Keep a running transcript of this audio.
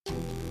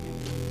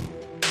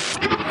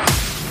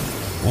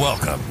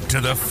Welcome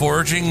to the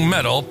Forging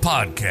Metal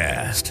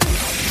Podcast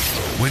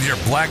with your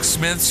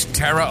blacksmiths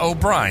Tara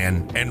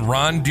O'Brien and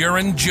Ron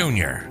Duran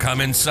Jr.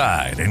 Come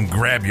inside and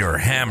grab your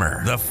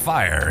hammer. The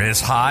fire is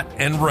hot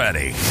and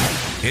ready.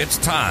 It's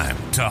time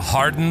to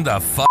harden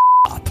the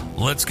up.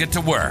 Let's get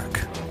to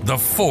work. The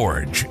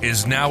forge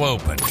is now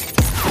open.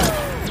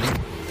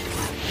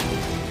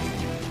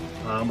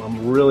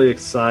 I'm really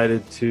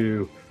excited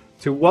to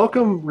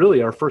welcome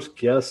really our first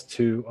guest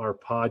to our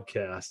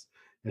podcast.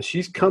 And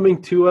she's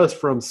coming to us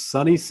from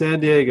sunny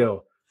San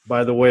Diego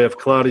by the way of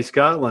cloudy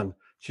Scotland.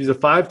 She's a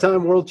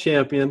 5-time world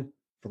champion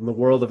from the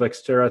world of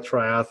Xterra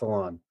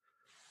Triathlon.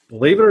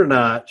 Believe it or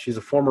not, she's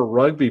a former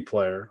rugby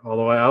player,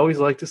 although I always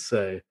like to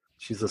say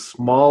she's the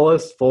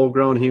smallest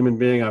full-grown human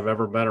being I've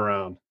ever been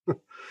around.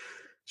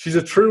 She's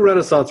a true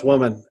Renaissance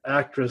woman,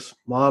 actress,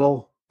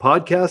 model,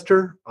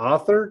 podcaster,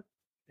 author,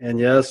 and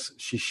yes,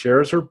 she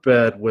shares her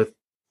bed with,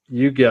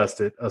 you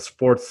guessed it, a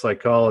sports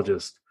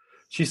psychologist.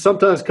 She's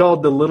sometimes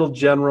called the Little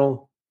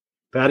General,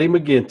 Paddy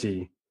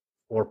McGinty,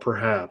 or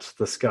perhaps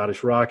the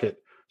Scottish Rocket.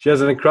 She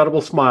has an incredible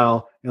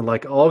smile, and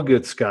like all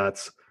good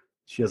Scots,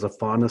 she has a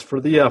fondness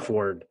for the F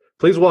word.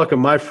 Please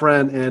welcome my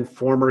friend and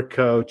former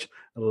coach,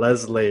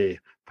 Leslie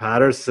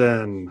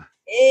Patterson.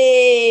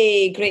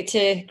 Hey, great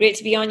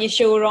to be on your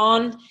show,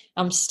 Ron.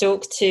 I'm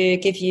stoked to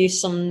give you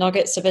some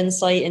nuggets of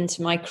insight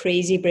into my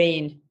crazy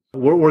brain.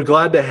 We're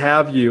glad to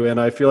have you,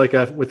 and I feel like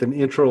with an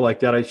intro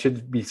like that, I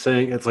should be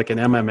saying it's like an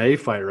MMA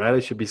fight, right? I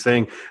should be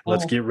saying,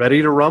 let's get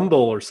ready to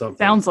rumble or something.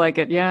 Sounds like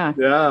it, yeah.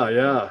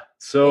 Yeah.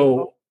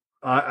 So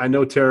I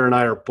know Tara and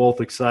I are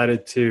both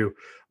excited to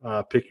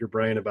pick your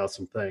brain about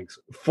some things.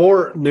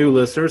 For new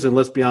listeners, and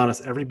let's be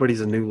honest, everybody's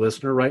a new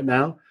listener right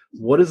now.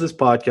 What is this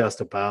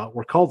podcast about?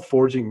 We're called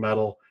Forging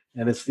Metal,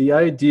 and it's the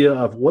idea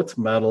of what's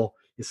metal.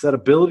 It's that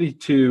ability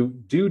to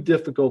do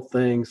difficult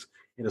things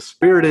in a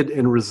spirited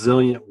and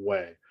resilient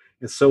way.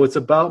 And so it's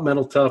about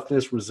mental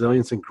toughness,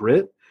 resilience, and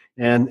grit.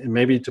 And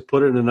maybe to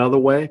put it another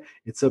way,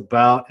 it's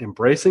about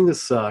embracing the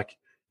suck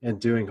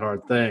and doing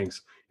hard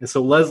things. And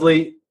so,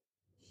 Leslie,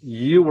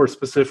 you were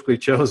specifically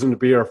chosen to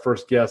be our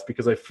first guest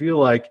because I feel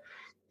like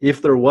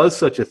if there was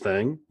such a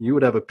thing, you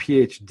would have a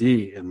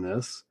PhD in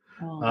this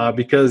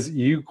because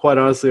you, quite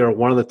honestly, are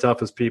one of the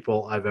toughest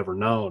people I've ever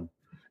known.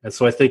 And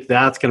so I think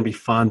that's going to be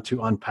fun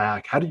to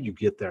unpack. How did you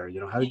get there?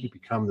 How did you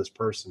become this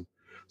person?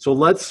 So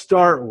let's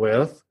start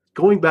with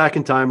going back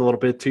in time a little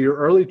bit to your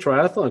early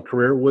triathlon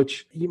career,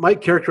 which you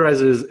might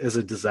characterize as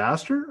a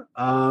disaster.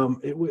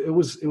 It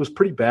was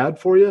pretty bad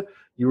for you.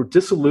 You were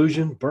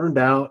disillusioned, burned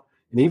out,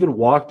 and even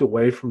walked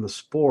away from the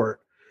sport.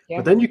 Yeah.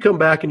 But then you come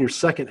back in your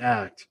second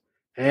act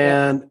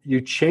and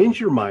you change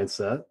your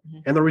mindset,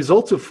 and the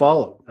results have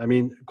followed. I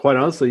mean, quite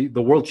honestly,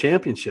 the world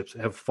championships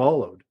have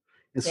followed.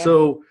 And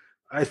so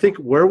I think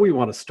where we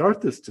want to start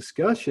this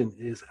discussion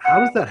is, how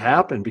does that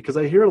happen? Because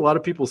I hear a lot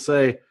of people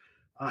say,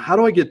 how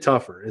do I get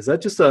tougher? Is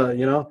that just a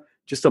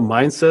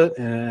mindset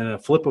and a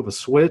flip of a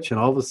switch, and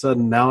all of a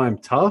sudden now I'm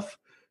tough?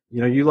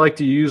 You like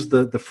to use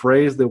the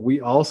phrase that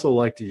we also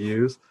like to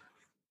use.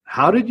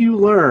 How did you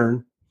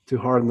learn to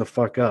harden the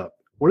fuck up?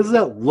 What does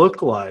that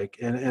look like?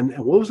 And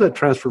what was that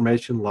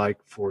transformation like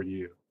for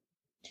you?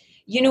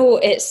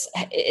 It's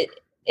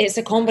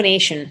a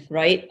combination,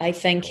 right? I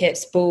think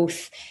it's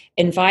both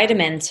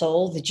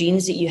environmental, the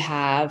genes that you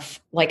have.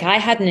 Like, I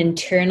had an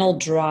internal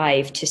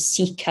drive to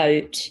seek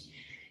out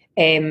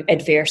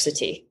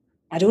adversity.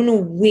 I don't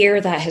know where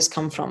that has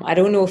come from. I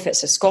don't know if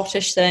it's a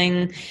Scottish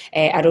thing.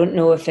 I don't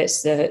know if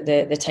it's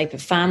the type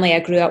of family I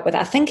grew up with.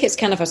 I think it's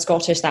kind of a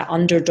Scottish, that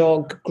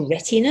underdog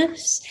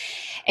grittiness.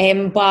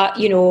 But,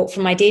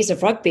 from my days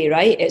of rugby,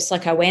 right, it's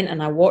like I went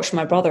and I watched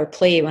my brother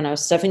play when I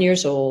was 7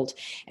 years old,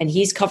 and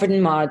he's covered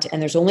in mud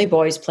and there's only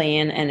boys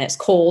playing and it's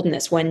cold and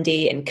it's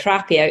windy and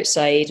crappy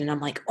outside. And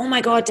I'm like, oh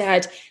my God,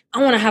 Dad,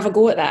 I want to have a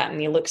go at that.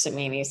 And he looks at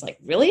me and he's like,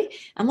 really?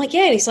 I'm like,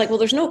 yeah. And he's like, well,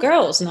 there's no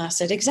girls. And I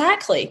said,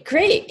 exactly.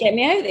 Great. Get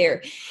me out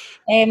there.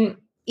 And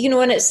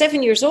at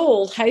 7 years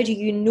old, how do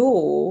you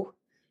know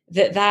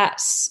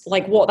that's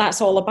like what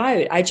that's all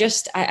about? I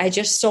just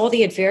saw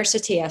the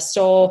adversity. I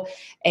saw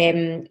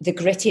the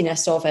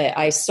grittiness of it.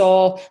 I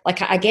saw,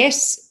 like, I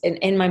guess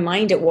in my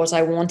mind it was,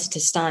 I wanted to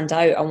stand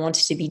out. I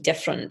wanted to be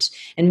different.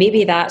 And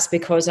maybe that's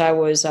because I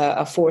was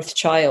a fourth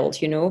child,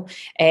 the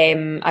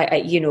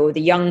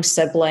young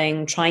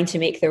sibling trying to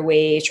make their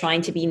way,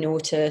 trying to be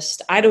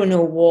noticed. I don't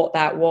know what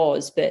that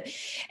was, but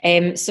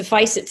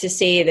suffice it to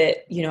say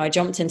that, I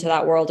jumped into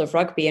that world of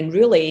rugby, and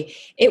really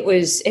it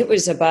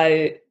was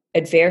about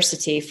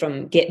adversity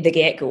from the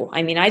get-go.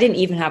 I mean, I didn't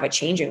even have a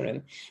changing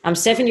room. I'm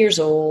 7 years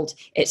old.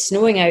 It's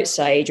snowing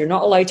outside. You're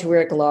not allowed to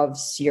wear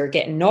gloves. You're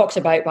getting knocked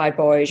about by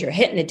boys. You're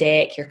hitting the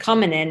deck. You're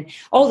coming in.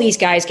 All these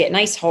guys get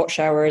nice hot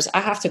showers.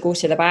 I have to go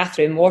to the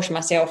bathroom, wash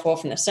myself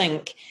off in the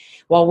sink,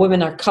 while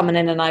women are coming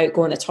in and out,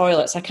 going to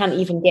toilets. I can't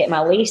even get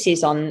my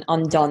laces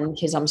undone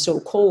because I'm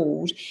so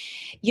cold.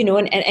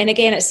 And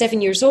again, at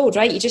 7 years old,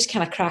 right, you just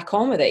kind of crack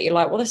on with it. You're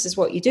like, well, this is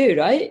what you do,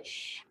 right?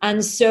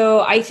 And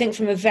so I think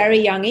from a very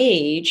young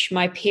age,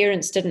 my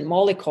parents didn't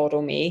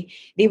mollycoddle me.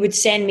 They would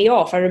send me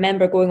off. I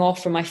remember going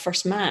off for my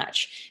first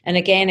match. And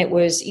again, it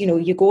was,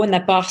 you go in the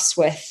bus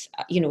with,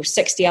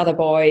 60 other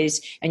boys,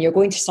 and you're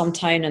going to some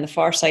town on the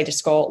far side of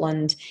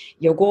Scotland.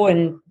 You'll go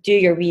and do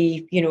your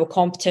wee,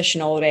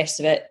 competition, all the rest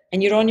of it.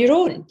 And you're on your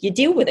own. You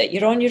deal with it.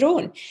 You're on your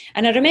own.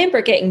 And I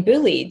remember getting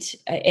bullied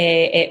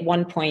at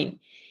one point.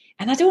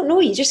 And I don't know,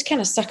 you just kind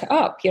of suck it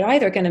up. You're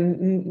either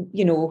going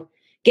to,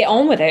 get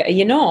on with it or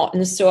you're not.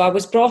 And so I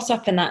was brought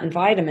up in that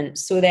environment.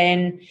 So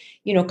then,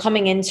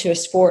 coming into a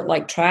sport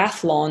like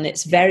triathlon,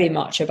 it's very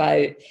much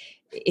about,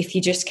 if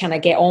you just kind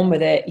of get on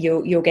with it,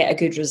 you'll get a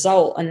good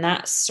result. And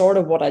that's sort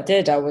of what I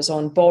did. I was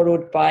on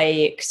borrowed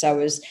bikes. I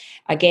was,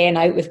 again,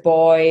 out with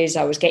boys.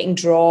 I was getting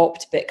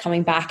dropped, but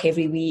coming back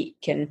every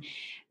week. And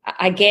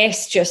I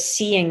guess just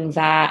seeing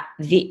that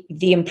the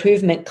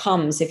improvement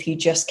comes if you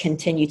just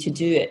continue to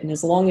do it. And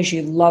as long as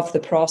you love the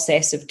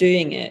process of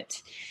doing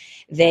it,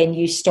 then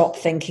you stop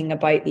thinking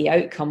about the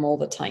outcome all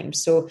the time.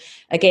 So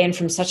again,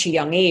 from such a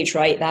young age,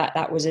 right,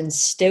 that was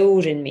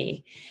instilled in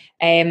me.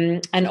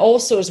 And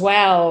also as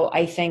well,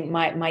 I think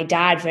my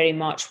dad very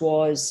much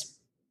was,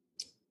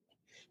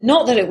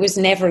 not that it was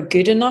never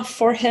good enough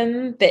for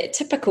him, but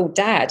typical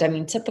dad. I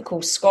mean,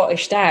 typical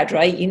Scottish dad,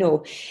 right?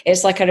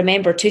 It's like I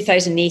remember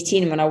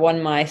 2018 when I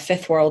won my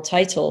 5th world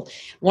title.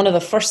 One of the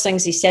first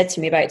things he said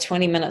to me about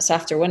 20 minutes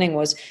after winning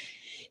was,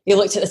 he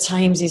looked at the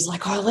times, he's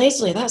like, "Oh,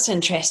 Leslie, that's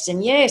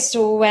interesting. Yeah,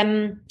 so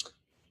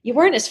you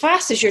weren't as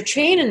fast as your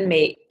training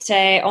mate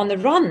on the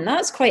run.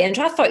 That's quite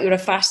interesting. I thought you were a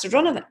faster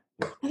runner."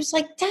 I was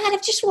like, "Dad,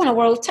 I've just won a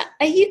world title.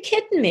 Are you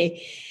kidding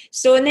me?"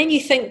 So, and then you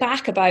think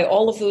back about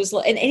all of those,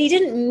 and he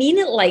didn't mean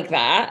it like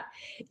that,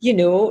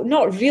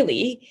 not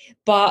really.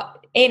 But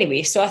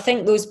anyway, so I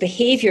think those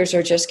behaviors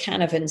are just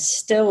kind of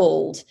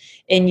instilled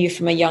in you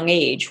from a young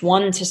age.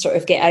 One, to sort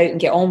of get out and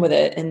get on with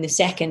it. And the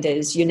second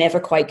is you're never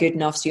quite good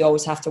enough, so you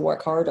always have to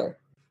work harder.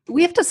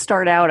 We have to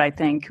start out, I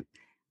think.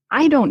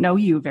 I don't know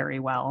you very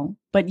well,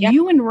 but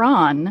you and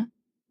Ron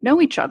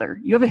know each other.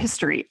 You have a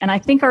history. And I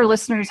think our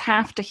listeners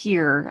have to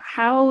hear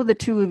how the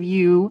two of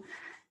you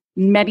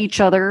met each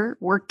other,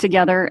 worked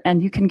together,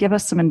 and you can give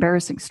us some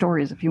embarrassing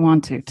stories if you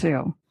want to,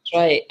 too.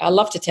 Right. I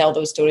love to tell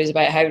those stories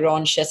about how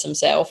Ron shit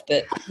himself,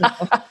 but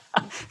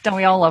don't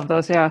we all love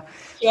those? Yeah.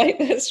 Right.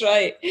 That's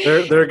right.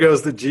 There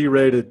goes the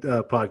G-rated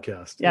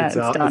podcast. Yeah, it's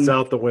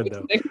out the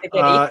window.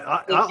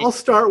 I'll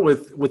start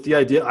with the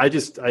idea.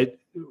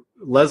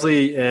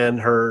 Leslie and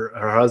her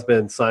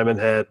husband Simon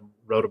had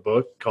wrote a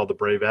book called The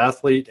Brave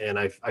Athlete, and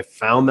I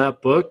found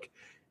that book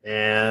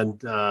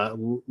and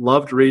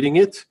loved reading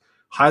it.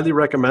 Highly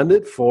recommend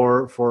it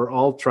for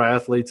all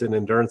triathletes and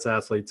endurance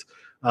athletes.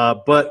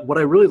 But what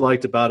I really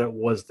liked about it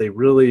was they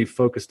really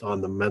focused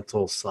on the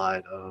mental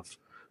side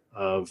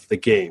of the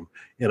game.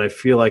 And I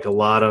feel like a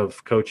lot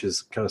of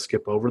coaches kind of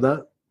skip over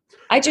that.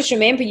 I just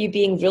remember you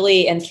being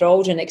really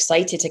enthralled and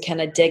excited to kind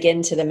of dig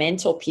into the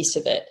mental piece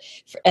of it.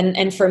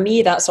 And for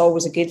me, that's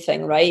always a good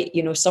thing, right?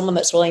 Someone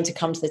that's willing to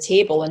come to the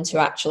table and to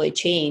actually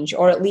change,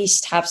 or at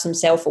least have some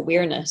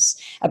self-awareness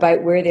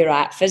about where they're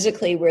at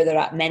physically, where they're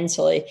at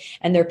mentally,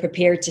 and they're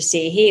prepared to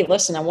say, "Hey,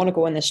 listen, I want to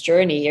go on this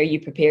journey. Are you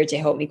prepared to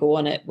help me go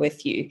on it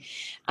with you?"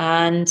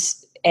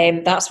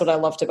 And that's what I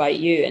loved about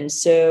you. And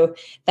so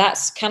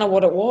that's kind of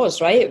what it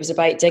was, right? It was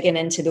about digging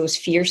into those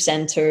fear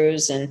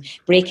centers and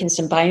breaking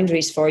some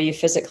boundaries for you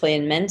physically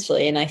and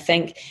mentally. And I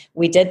think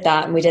we did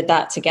that, and we did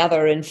that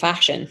together in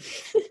fashion.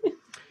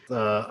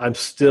 It's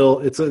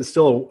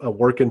still a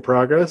work in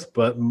progress,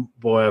 but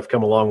boy, I've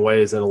come a long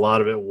ways. And a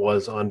lot of it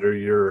was under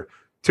your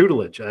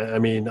tutelage. I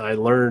mean, I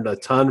learned a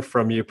ton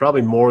from you,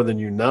 probably more than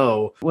you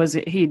know. Was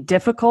he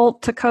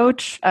difficult to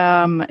coach?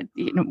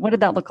 What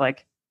did that look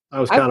like? I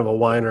was kind of a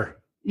whiner.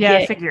 Yeah,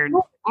 I figured.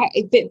 But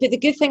the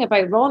good thing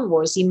about Ron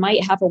was he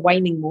might have a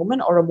whining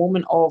moment or a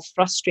moment of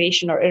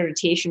frustration or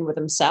irritation with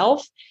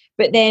himself.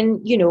 But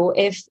then,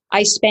 if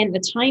I spent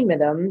the time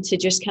with him to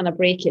just kind of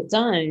break it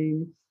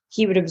down,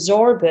 he would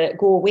absorb it,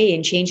 go away,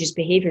 and change his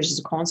behaviors as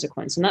a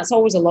consequence. And that's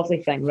always a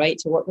lovely thing, right?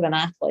 To work with an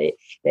athlete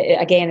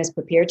that, again, is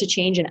prepared to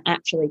change and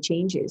actually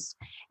changes.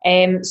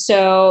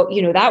 So,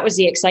 that was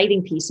the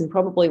exciting piece. And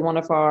probably one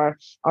of our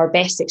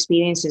best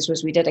experiences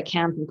was we did a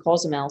camp in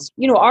Cozumel.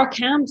 Our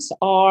camps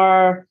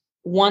are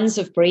ones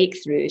of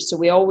breakthrough. So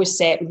we always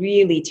set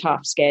really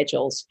tough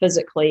schedules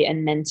physically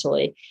and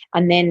mentally.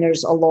 And then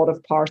there's a lot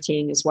of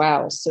partying as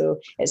well. So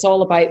it's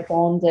all about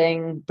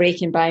bonding,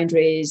 breaking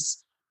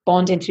boundaries,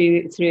 bonding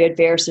through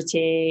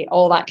adversity,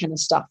 all that kind of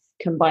stuff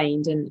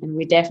combined. And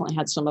we definitely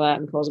had some of that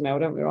in Cozumel,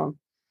 don't we, Ron?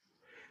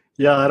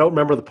 Yeah, I don't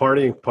remember the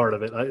partying part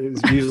of it. It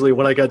was usually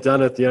when I got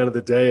done at the end of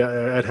the day,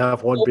 I'd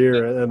have one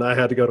beer and I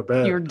had to go to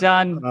bed. You're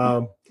done.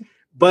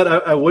 But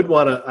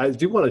I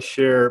do want to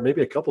share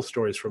maybe a couple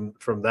stories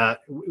from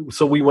that.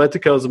 So we went to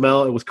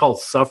Cozumel. It was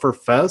called Suffer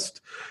Fest.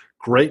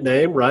 Great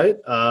name, right?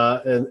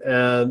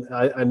 And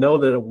I know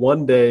that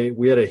one day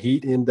we had a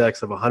heat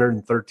index of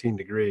 113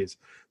 degrees.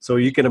 So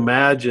you can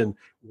imagine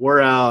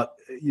we're out.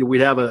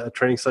 We'd have a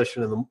training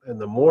session in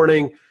the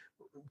morning,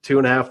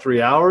 2.5,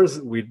 3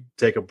 hours. We'd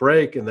take a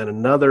break and then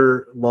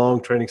another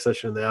long training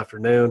session in the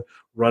afternoon,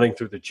 running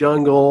through the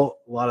jungle,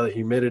 a lot of the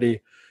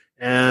humidity.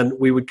 And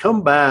we would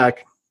come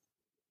back,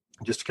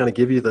 just to kind of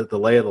give you the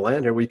lay of the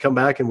land here. We'd come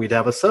back and we'd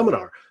have a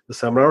seminar. The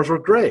seminars were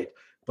great.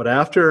 But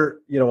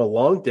after, a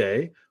long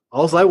day,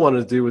 all I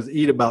wanted to do was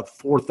eat about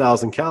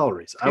 4,000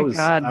 calories. I was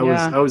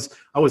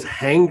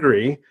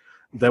hangry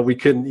that we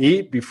couldn't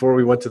eat before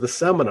we went to the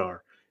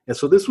seminar. And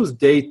so this was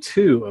day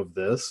 2 of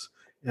this,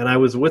 and I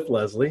was with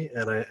Leslie,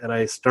 and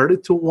I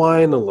started to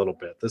whine a little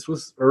bit. This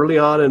was early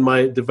on in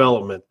my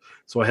development,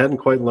 so I hadn't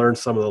quite learned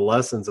some of the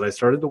lessons, and I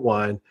started to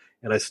whine,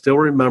 and I still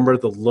remember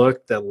the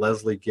look that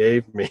Leslie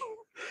gave me.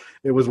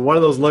 It was one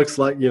of those looks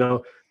like,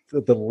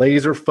 the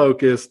laser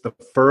focus, the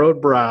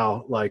furrowed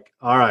brow, like,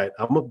 all right,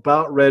 I'm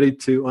about ready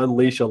to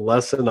unleash a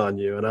lesson on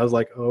you. And I was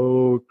like,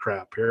 oh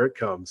crap, here it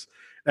comes.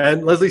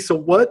 And Leslie, so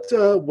what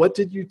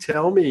did you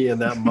tell me in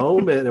that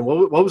moment? And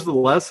what was the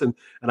lesson?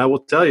 And I will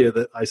tell you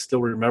that I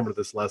still remember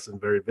this lesson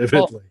very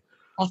vividly.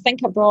 Well, I think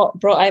I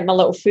brought out my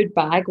little food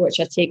bag, which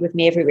I take with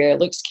me everywhere. It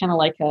looks kind of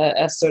like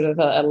a sort of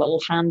a little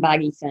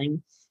handbaggy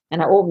thing.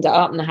 And I opened it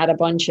up and I had a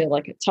bunch of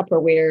like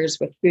Tupperwares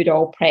with food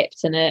all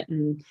prepped in it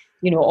and,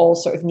 all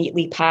sort of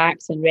neatly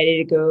packed and ready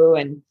to go.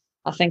 And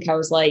I think I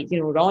was like,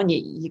 Ron,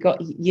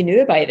 you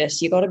knew about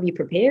this. You got to be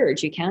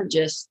prepared. You can't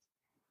just,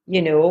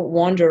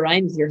 wander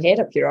around with your head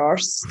up your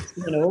arse,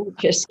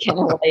 just kind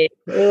of like,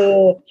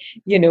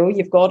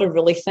 you've got to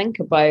really think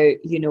about,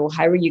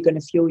 how are you going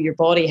to fuel your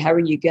body? How are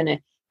you going to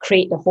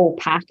create the whole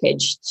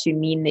package to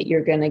mean that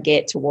you're going to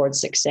get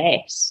towards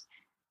success?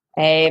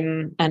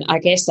 And I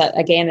guess that,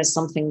 again, is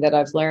something that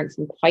I've learned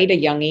from quite a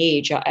young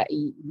age.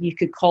 You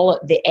could call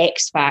it the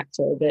X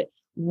factor, but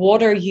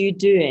what are you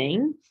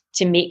doing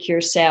to make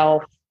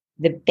yourself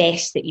the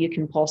best that you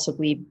can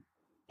possibly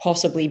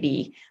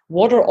be?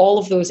 What are all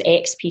of those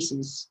X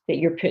pieces that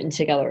you're putting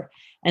together?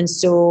 And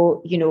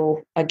so,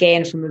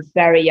 again, from a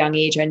very young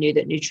age, I knew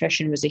that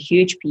nutrition was a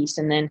huge piece.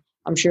 And then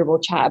I'm sure we'll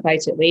chat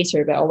about it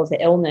later, but all of the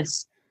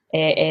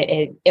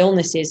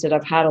illnesses that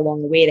I've had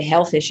along the way, the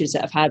health issues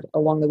that I've had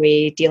along the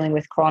way, dealing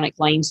with chronic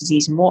Lyme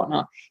disease and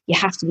whatnot, you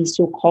have to be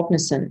so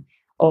cognizant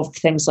of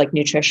things like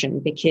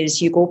nutrition,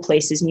 because you go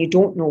places and you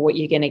don't know what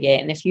you're going to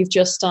get. And if you've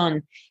just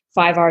done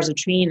 5 hours of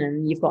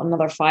training, you've got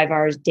another 5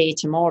 hours day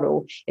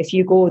tomorrow. If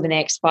you go the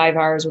next 5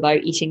 hours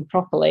without eating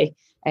properly,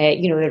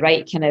 the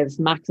right kind of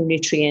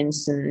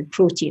macronutrients and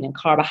protein and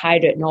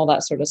carbohydrate and all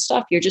that sort of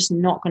stuff, you're just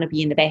not going to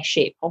be in the best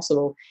shape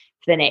possible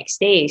for the next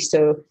day.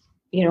 So,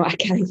 I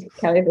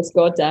carry this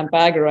goddamn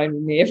bag around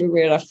with me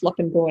everywhere I flip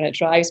and go, and it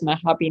drives my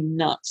hubby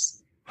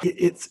nuts.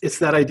 It's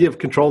that idea of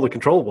control the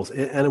controllables.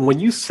 And when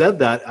you said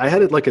that, I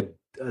had like a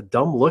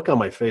dumb look on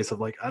my face of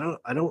like, I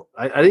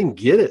didn't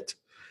get it.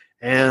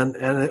 And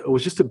it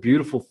was just a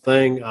beautiful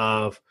thing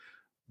of,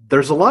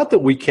 there's a lot that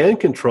we can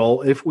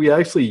control if we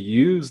actually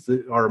use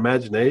our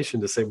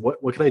imagination to say,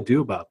 what can I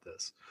do about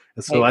this?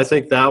 And so I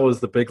think that was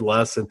the big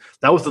lesson.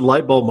 That was the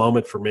light bulb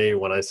moment for me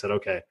when I said,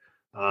 okay,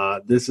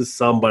 this is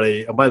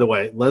somebody. And by the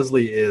way,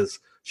 Leslie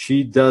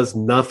she does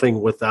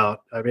nothing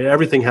without,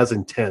 everything has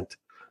intent.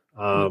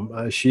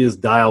 She is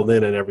dialed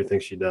in everything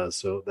she does.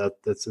 So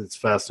it's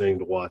fascinating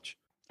to watch.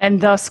 And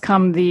thus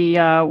come the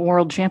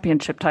world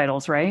championship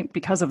titles, right?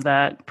 Because of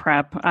that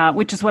prep,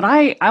 which is what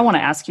I want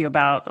to ask you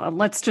about.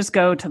 Let's just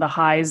go to the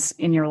highs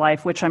in your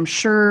life, which I'm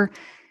sure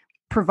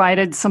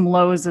provided some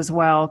lows as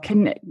well.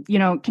 Can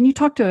you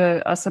talk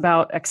to us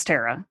about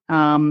Xterra?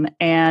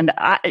 And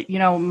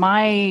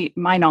my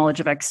knowledge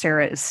of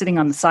Xterra is sitting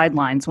on the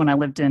sidelines when I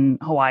lived in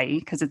Hawaii,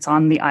 because it's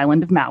on the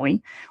island of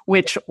Maui,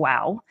 which,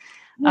 wow.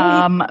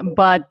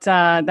 But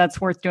that's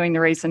worth doing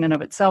the race in and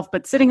of itself.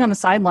 But sitting on the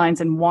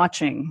sidelines and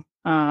watching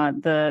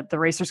the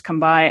racers come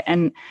by,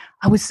 and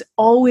I was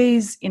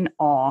always in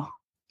awe,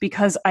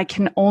 because I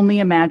can only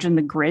imagine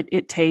the grit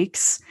it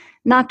takes,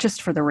 not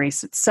just for the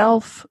race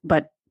itself,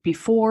 but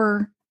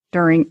before,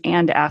 during,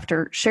 and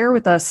after. Share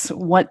with us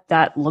what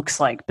that looks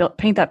like.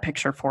 Paint that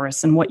picture for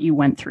us and what you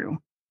went through.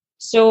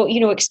 So,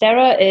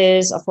 Xterra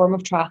is a form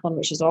of triathlon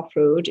which is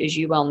off-road, as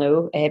you well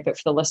know, but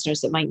for the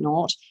listeners that might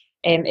not,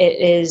 it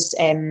is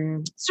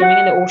swimming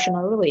in the ocean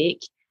or a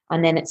lake,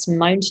 and then it's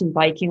mountain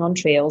biking on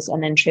trails,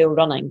 and then trail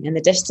running. And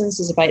the distance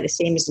is about the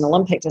same as an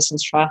Olympic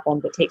distance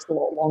triathlon, but takes a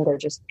lot longer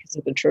just because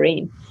of the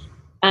terrain.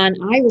 And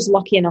I was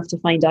lucky enough to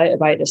find out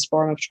about this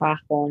form of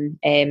triathlon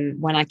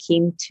when I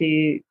came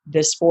to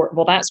the sport.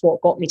 Well, that's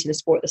what got me to the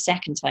sport the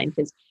second time,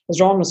 because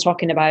as Ron was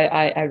talking about,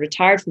 I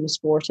retired from the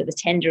sport at the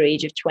tender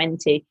age of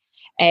 20.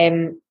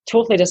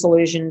 Totally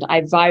disillusioned.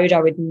 I vowed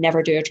I would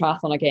never do a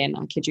triathlon again.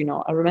 I kid you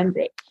not. I remember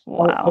it.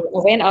 Wow.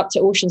 I went up to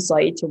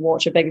Oceanside to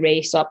watch a big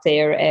race up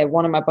there.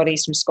 One of my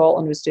buddies from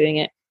Scotland was doing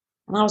it.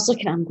 And I was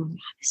looking at him going,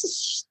 this is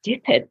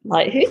stupid.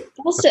 Like, who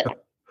does it?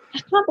 I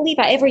can't believe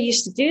I ever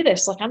used to do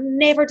this. Like, I'm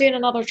never doing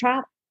another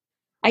triathlon.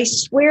 I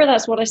swear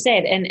that's what I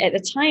said. And at the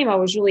time, I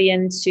was really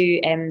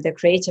into the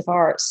creative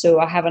arts. So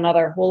I have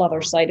whole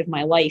other side of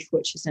my life,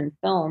 which is in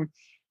film.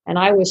 And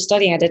I was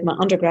studying, I did my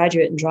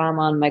undergraduate in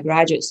drama and my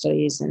graduate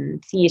studies in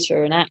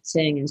theatre and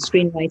acting and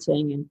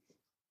screenwriting. And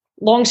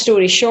long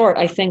story short,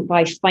 I think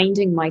by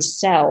finding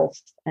myself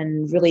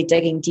and really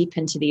digging deep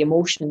into the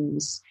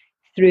emotions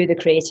through the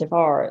creative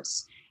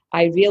arts,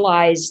 I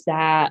realized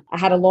that I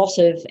had a lot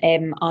of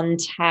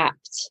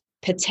untapped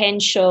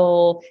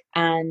potential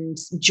and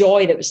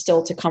joy that was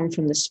still to come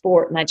from the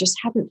sport. And I just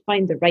hadn't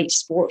found the right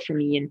sport for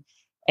me.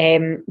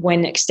 And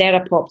when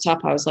Xterra popped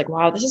up, I was like,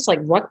 wow, this is like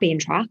rugby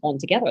and triathlon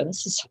together.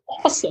 This is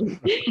awesome.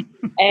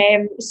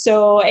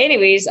 So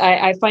anyways,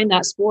 I found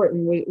that sport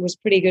and was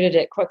pretty good at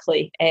it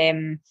quickly.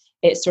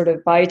 It sort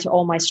of bowed to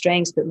all my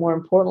strengths, but more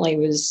importantly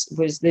was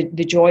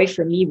the joy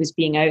for me was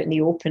being out in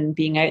the open,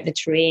 being out in the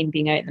terrain,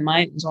 being out in the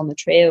mountains, on the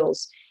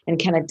trails,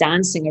 and kind of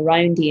dancing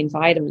around the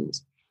environment.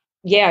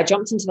 Yeah, I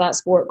jumped into that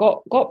sport,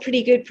 got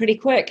pretty good pretty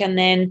quick. And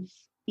then,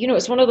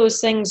 it's one of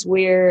those things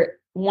where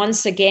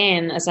once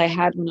again, as I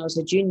had when I was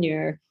a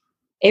junior,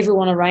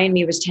 everyone around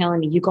me was telling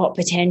me, you got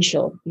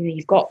potential,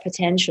 you've got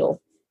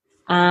potential.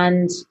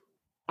 And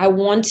I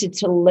wanted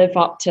to live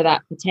up to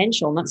that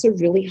potential. And that's a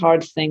really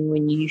hard thing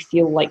when you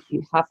feel like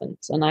you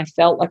haven't. And I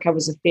felt like I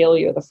was a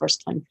failure the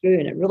first time through.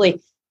 And it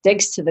really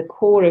digs to the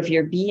core of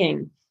your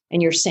being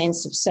and your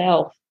sense of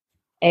self.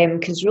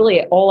 Because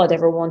really all I'd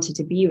ever wanted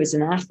to be was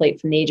an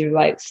athlete from the age of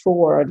about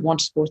 4. I'd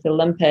wanted to go to the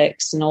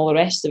Olympics and all the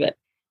rest of it.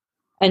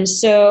 And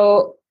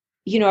so,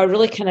 I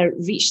really kind of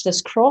reached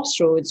this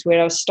crossroads where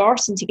I was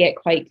starting to get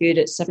quite good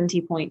at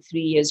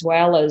 70.3 as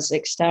well as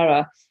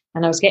Xterra.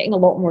 And I was getting a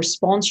lot more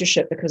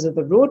sponsorship because of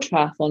the road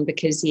triathlon,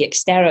 because the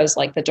Xterra is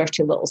like the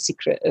dirty little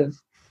secret of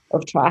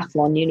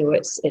triathlon.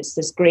 It's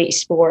this great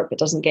sport, but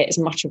doesn't get as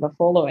much of a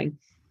following.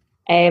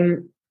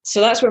 So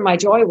that's where my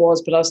joy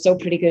was, but I was still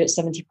pretty good at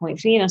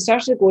 70.3. And I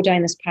started to go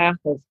down this path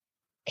of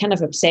kind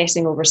of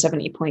obsessing over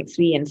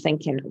 70.3 and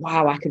thinking,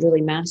 wow, I could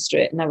really master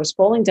it. And I was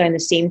falling down the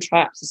same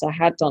traps as I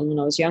had done when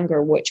I was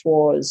younger, which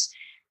was,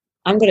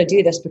 I'm going to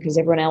do this because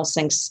everyone else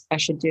thinks I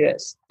should do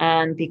it.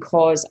 And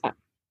because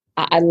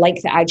I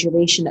like the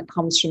adulation that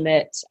comes from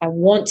it. I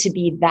want to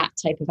be that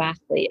type of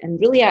athlete. And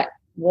really, I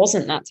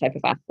wasn't that type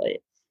of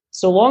athlete.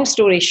 So long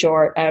story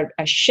short, I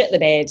shit the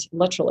bed,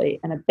 literally,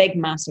 in a big,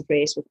 massive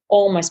race with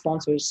all my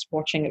sponsors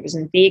watching. It was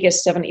in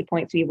Vegas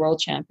 70.3 World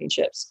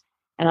Championships.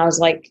 And I was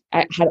like,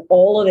 I had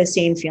all of the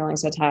same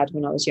feelings I'd had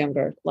when I was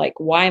younger. Like,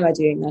 why am I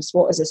doing this?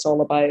 What is this all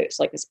about? It's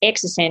like this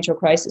existential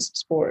crisis of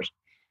sport.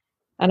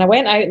 And I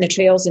went out in the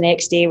trails the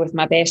next day with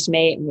my best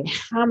mate and we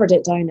hammered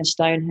it down this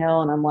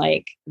downhill. And I'm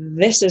like,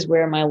 this is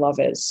where my love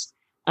is.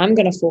 I'm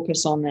going to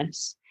focus on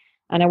this.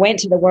 And I went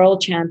to the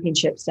World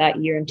Championships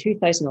that year in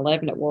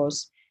 2011 it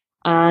was.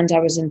 And I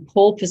was in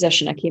pole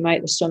position. I came out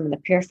of the swim in the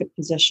perfect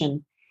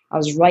position. I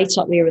was right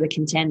up there with the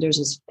contenders,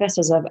 as fit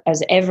as I've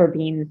ever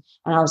been.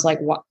 And I was like,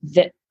 what?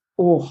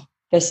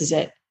 This is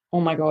it. Oh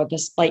my God.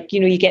 This, like,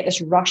 you get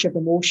this rush of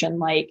emotion,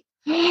 like,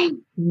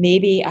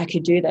 maybe I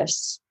could do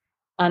this.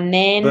 And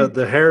then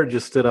the hair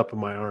just stood up in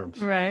my arms.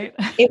 Right.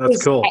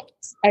 That's cool.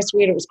 I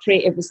swear it was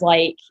great. It was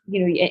like,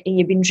 and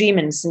you've been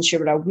dreaming since you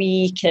were a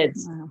wee kid.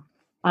 Wow.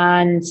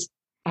 And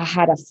I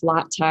had a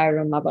flat tire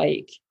on my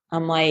bike.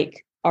 I'm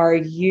like, are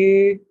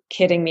you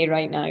kidding me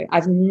right now?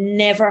 I've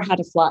never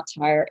had a flat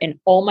tire in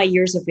all my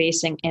years of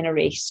racing in a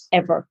race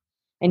ever.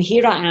 And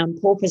here I am,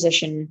 pole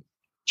position,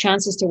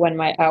 chances to win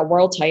my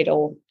world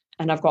title,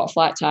 and I've got a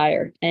flat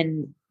tire.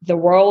 And the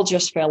world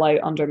just fell out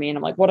under me. And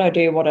I'm like, what do I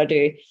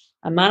do?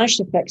 I managed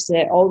to fix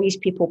it. All these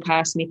people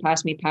passed me.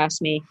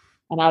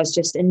 And I was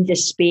just in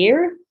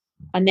despair.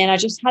 And then I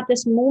just had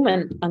this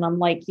moment and I'm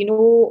like,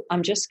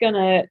 I'm just going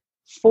to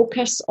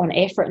focus on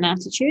effort and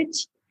attitude.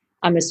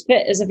 I'm as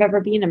fit as I've ever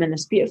been. I'm in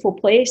this beautiful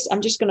place. I'm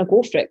just going to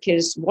go for it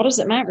because what does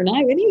it matter now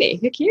anyway?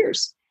 Who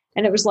cares?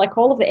 And it was like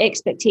all of the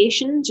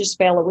expectation just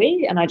fell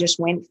away and I just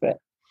went for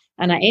it.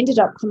 And I ended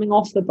up coming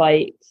off the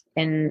bike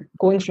and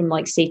going from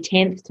like, say,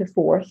 10th to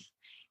 4th.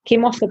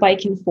 Came off the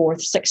bike in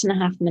 4th,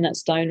 6.5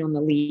 minutes down on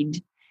the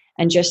lead,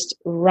 and just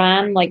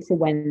ran like the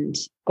wind.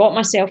 Got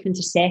myself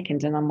into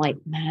 2nd, and I'm like,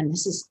 man,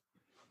 this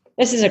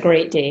is a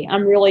great day.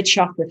 I'm really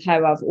chuffed with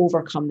how I've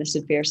overcome this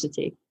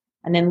adversity.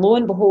 And then lo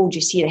and behold,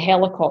 you see the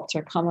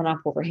helicopter coming up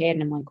overhead,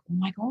 and I'm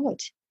like,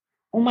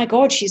 oh my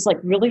God, she's like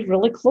really,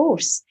 really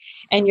close.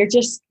 And you're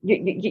just,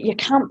 you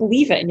can't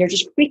believe it, and you're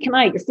just freaking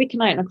out. You're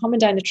freaking out, and I'm coming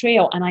down the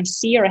trail, and I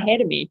see her ahead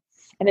of me.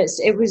 And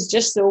it was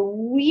just the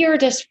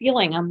weirdest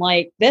feeling. I'm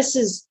like,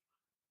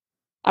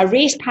 I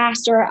raced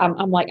past her.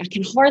 I'm like, I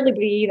can hardly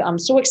breathe. I'm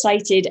so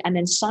excited. And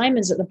then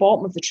Simon's at the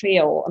bottom of the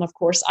trail. And of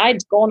course,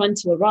 I'd gone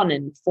into the run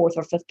in 4th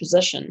or 5th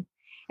position.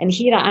 And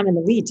here I am in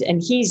the lead.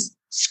 And he's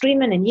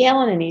screaming and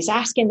yelling. And he's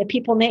asking the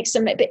people next to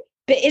him, but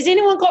is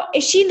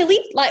she in the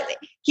lead? Like,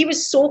 he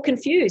was so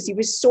confused. He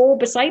was so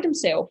beside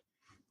himself.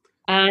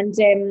 And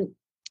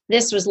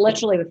this was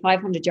literally with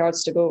 500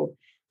 yards to go.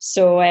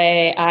 So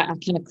I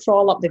kind of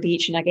crawl up the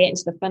beach and I get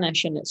into the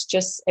finish, and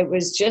it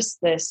was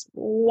just this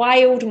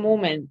wild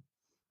moment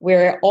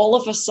where all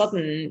of a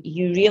sudden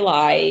you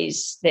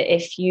realize that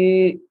if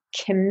you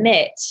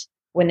commit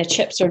when the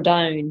chips are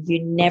down,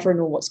 you never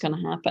know what's going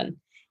to happen.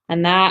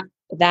 And I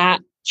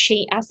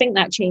think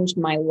that changed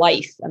my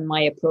life and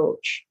my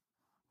approach.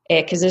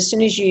 Because as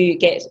soon as you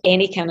get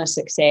any kind of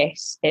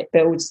success, it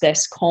builds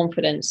this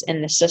confidence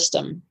in the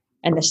system.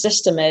 And the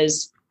system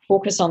is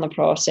focus on the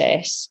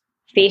process,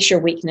 face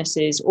your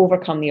weaknesses,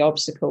 overcome the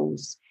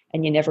obstacles,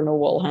 and you never know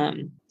what will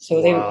happen.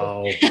 So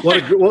wow,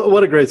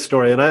 what a great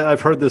story! And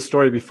I've heard this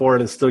story before,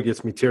 and it still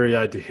gets me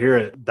teary-eyed to hear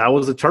it. That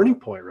was a turning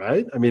point,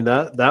 right? I mean,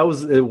 that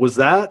was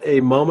that a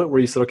moment where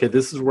you said, "Okay,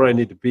 this is where I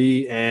need to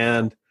be,"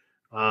 and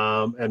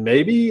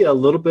maybe a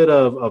little bit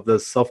of the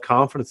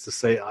self-confidence to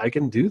say, "I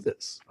can do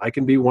this. I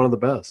can be one of the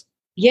best."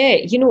 Yeah,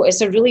 it's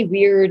a really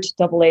weird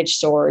double-edged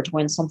sword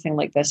when something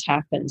like this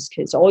happens,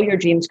 because all your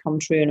dreams come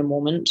true in a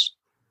moment.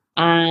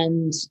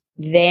 And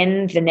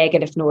then the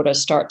negative notas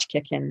start to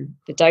kick in,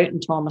 the Doubting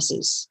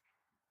Thomases.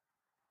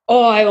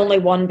 Oh, I only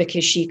won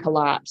because she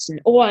collapsed. And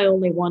oh, I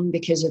only won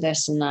because of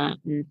this and that.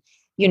 And,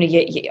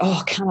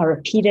 can I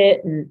repeat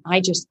it? And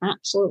I just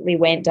absolutely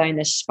went down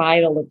this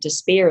spiral of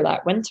despair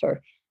that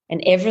winter.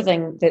 And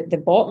everything,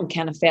 the bottom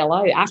kind of fell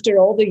out. After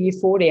all the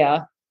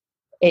euphoria,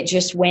 it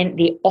just went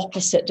the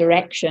opposite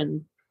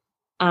direction.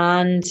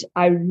 And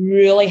I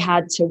really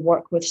had to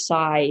work with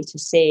Sai to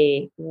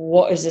say,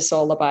 what is this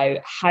all about?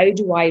 How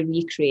do I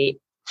recreate?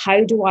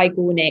 How do I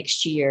go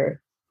next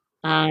year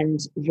and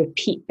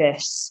repeat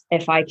this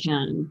if I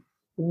can?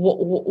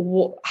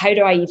 How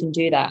do I even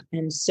do that?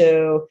 And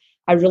so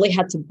I really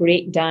had to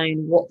break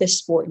down what this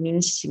sport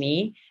means to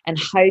me and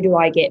how do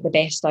I get the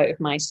best out of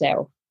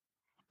myself.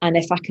 And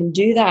if I can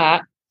do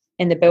that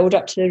in the build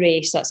up to the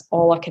race, that's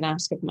all I can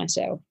ask of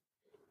myself.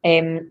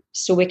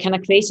 So we kind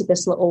of created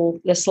this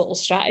little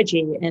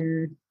strategy.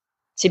 And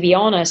to be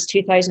honest,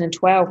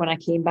 2012, when I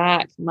came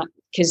back,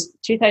 because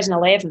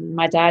 2011,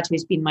 my dad,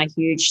 who's been my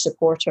huge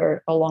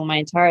supporter along my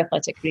entire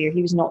athletic career,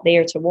 he was not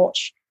there to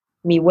watch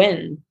me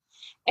win.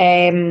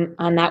 And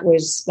that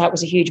was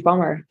a huge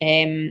bummer.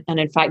 And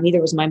in fact,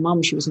 neither was my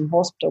mum. She was in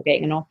hospital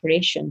getting an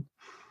operation.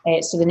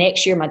 So the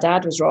next year, my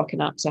dad was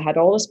rocking up. So I had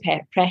all this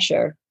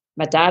pressure.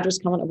 My dad was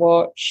coming to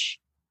watch.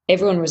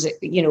 Everyone was,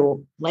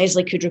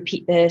 Leslie could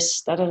repeat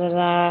this,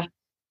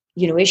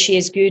 is she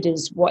as good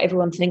as what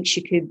everyone thinks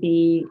she could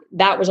be?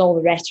 That was all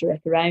the rhetoric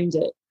around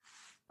it.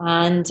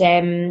 And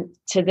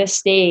to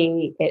this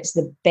day, it's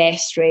the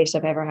best race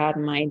I've ever had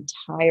in my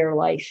entire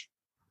life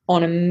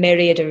on a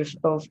myriad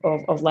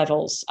of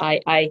levels.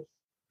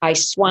 I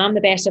swam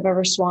the best I've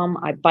ever swum.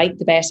 I biked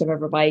the best I've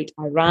ever biked.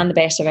 I ran the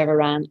best I've ever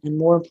ran. And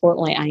more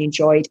importantly, I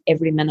enjoyed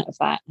every minute of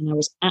that. And I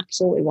was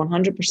absolutely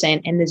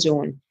 100% in the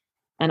zone.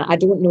 And I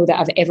don't know that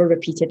I've ever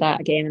repeated that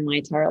again in my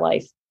entire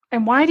life.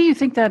 And why do you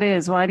think that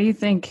is? Why do you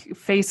think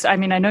I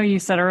know you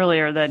said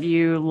earlier that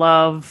you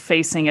love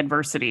facing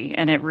adversity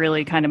and it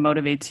really kind of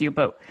motivates you,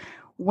 but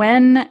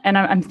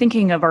I'm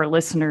thinking of our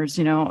listeners,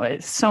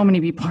 so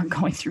many people are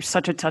going through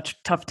such a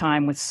tough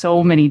time with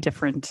so many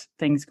different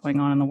things going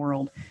on in the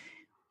world.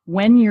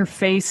 When you're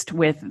faced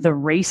with the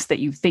race that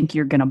you think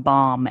you're going to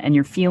bomb and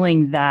you're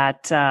feeling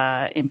that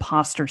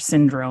imposter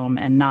syndrome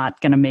and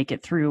not going to make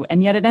it through,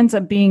 and yet it ends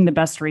up being the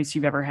best race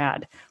you've ever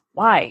had.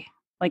 Why?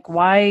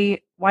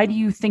 Why do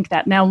you think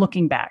that now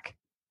looking back?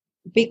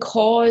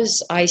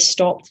 Because I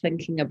stopped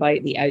thinking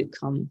about the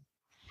outcome.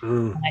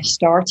 And I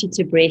started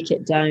to break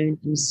it down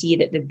and see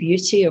that the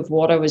beauty of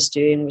what I was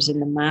doing was in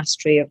the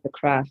mastery of the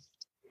craft.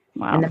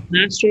 Wow. And the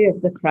mastery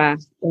of the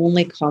craft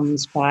only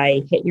comes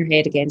by hitting your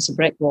head against a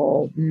brick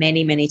wall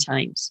many, many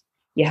times.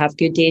 You have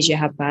good days, you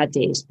have bad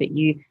days, but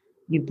you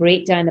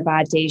break down the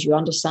bad days, you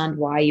understand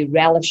why, you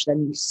relish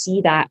them, you see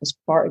that as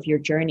part of your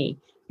journey.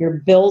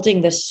 You're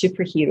building this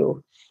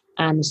superhero,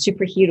 and the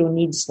superhero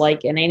needs,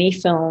 like in any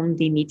film,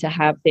 they need to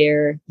have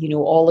their,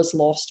 all is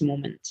lost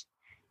moment.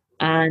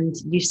 And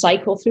you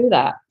cycle through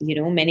that,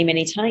 many,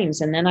 many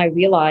times. And then I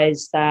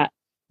realized that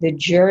the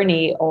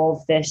journey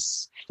of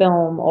this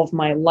film of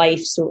my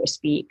life, so to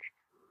speak,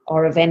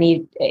 or of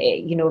any,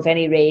 of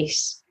any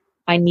race,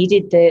 I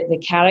needed the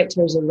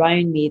characters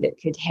around me that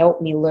could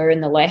help me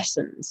learn the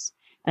lessons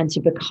and to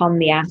become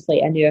the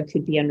athlete I knew I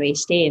could be on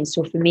race day. And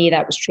so for me,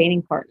 that was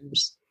training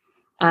partners.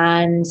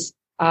 And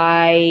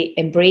I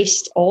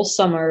embraced all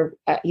summer.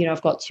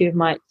 I've got two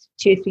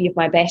or three of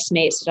my best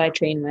mates that I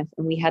train with,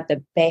 and we had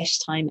the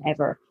best time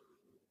ever.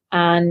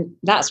 And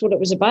that's what it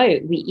was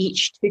about. We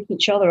each took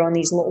each other on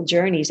these little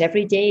journeys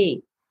every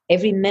day,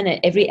 every minute,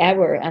 every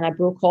hour. And I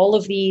broke all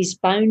of these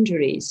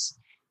boundaries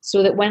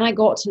so that when I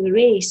got to the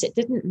race, it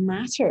didn't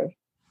matter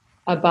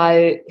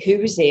about who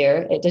was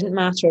there. It didn't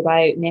matter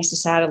about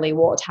necessarily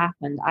what had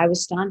happened. I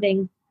was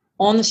standing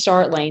on the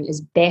start line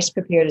as best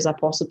prepared as I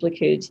possibly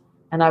could.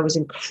 And I was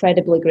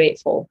incredibly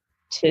grateful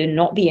to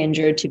not be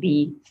injured, to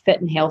be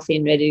fit and healthy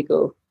and ready to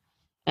go.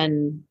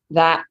 And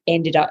that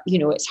ended up,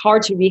 it's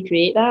hard to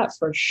recreate that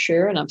for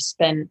sure. And I've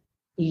spent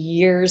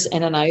years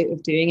in and out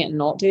of doing it and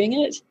not doing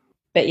it.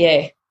 But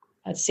yeah,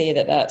 I'd say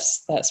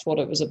that's what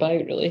it was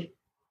about, really.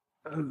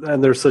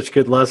 And there's such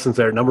good lessons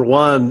there. Number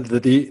one,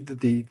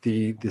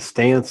 the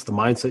stance, the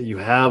mindset you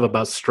have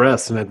about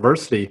stress and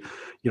adversity.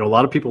 A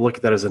lot of people look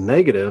at that as a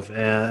negative,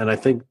 and I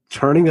think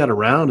turning that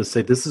around to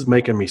say this is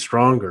making me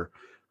stronger.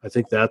 I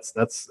think that's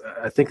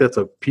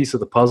a piece of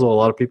the puzzle a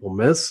lot of people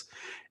miss.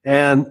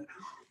 And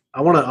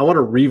I want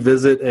to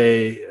revisit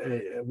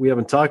we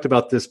haven't talked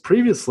about this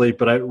previously,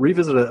 but I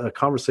revisit a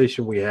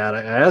conversation we had.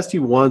 I asked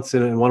you once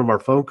in one of our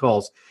phone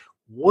calls,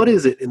 what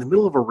is it in the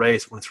middle of a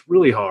race when it's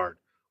really hard?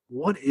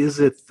 What is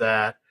it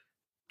that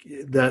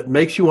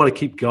makes you want to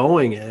keep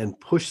going and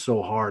push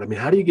so hard? I mean,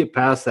 how do you get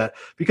past that?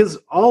 Because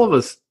all of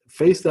us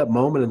face that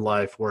moment in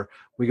life where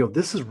we go,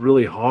 this is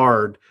really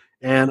hard.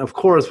 And of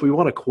course, we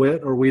want to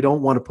quit or we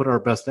don't want to put our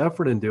best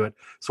effort into it.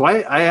 So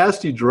I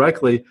asked you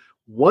directly,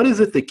 what is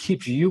it that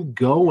keeps you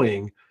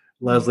going,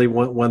 Leslie,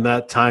 when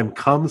that time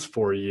comes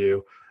for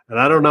you? And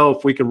I don't know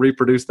if we can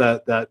reproduce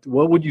that.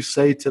 What would you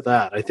say to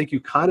that? I think you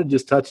kind of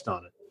just touched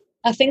on it.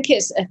 I think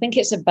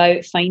it's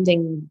about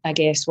finding, I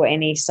guess, what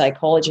any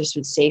psychologist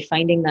would say,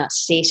 finding that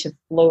state of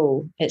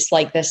flow. It's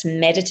like this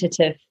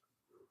meditative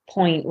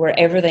point where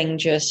everything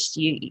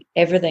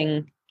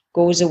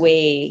goes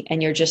away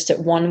and you're just at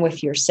one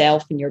with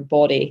yourself and your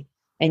body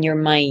and your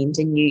mind,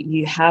 and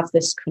you have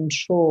this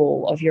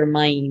control of your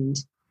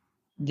mind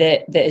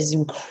that is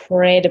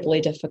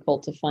incredibly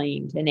difficult to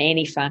find in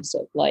any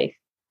facet of life,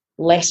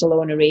 let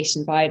alone a race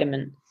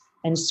environment.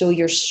 And so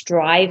you're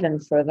striving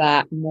for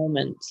that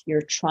moment.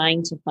 You're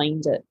trying to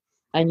find it.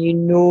 And you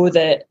know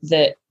that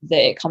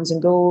it comes and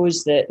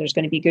goes, that there's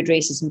going to be good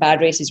races and bad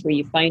races where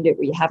you found it,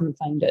 where you haven't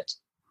found it.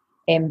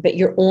 But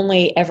you're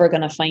only ever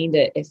going to find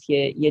it if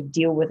you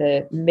deal with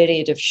a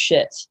myriad of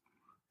shit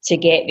to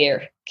get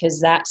there,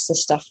 because that's the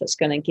stuff that's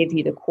going to give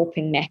you the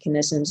coping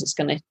mechanisms. It's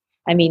going to,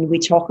 we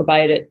talk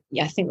about it.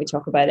 I think we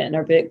talk about it in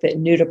our book,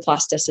 but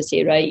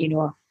neuroplasticity, right? You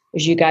know,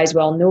 as you guys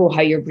well know,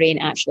 how your brain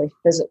actually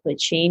physically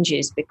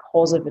changes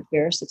because of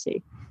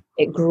adversity.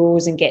 It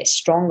grows and gets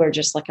stronger,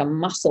 just like a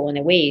muscle in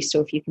a way. So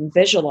if you can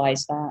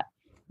visualize that,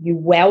 you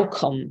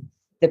welcome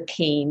the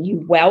pain,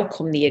 you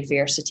welcome the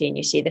adversity, and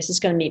you say, this is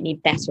going to make me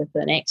better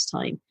for the next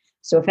time.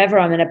 So if ever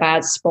I'm in a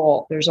bad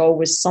spot, there's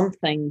always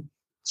something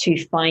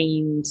to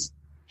find.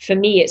 For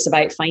me, it's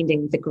about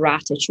finding the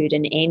gratitude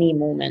in any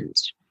moment,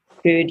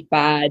 good,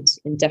 bad,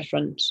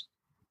 indifferent,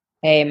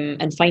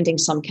 and finding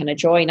some kind of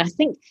joy. And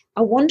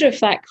I wonder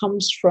if that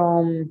comes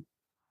from,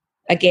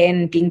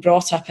 again, being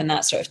brought up in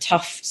that sort of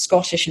tough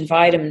Scottish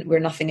environment where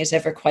nothing is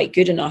ever quite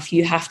good enough.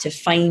 You have to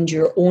find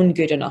your own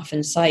good enough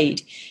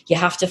inside. You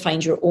have to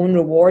find your own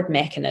reward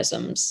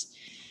mechanisms.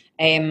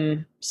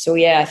 So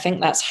yeah, I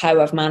think that's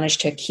how I've managed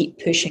to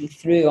keep pushing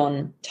through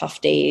on tough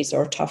days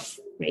or tough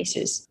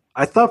races.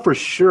 I thought for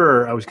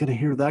sure I was going to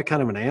hear that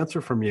kind of an answer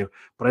from you,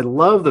 but I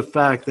love the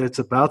fact that it's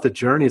about the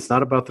journey. It's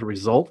not about the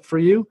result for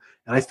you.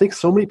 And I think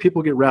so many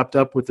people get wrapped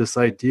up with this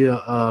idea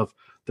of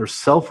their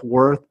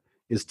self-worth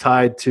is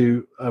tied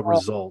to a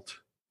result.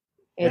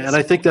 And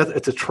I think that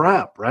it's a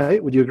trap,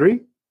 right? Would you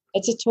agree?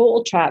 It's a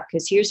total trap,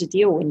 because here's the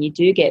deal. When you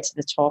do get to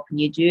the top and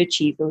you do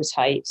achieve those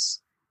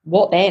heights,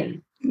 what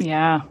then?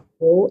 Yeah.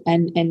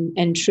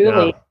 And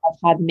truly, I've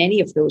had many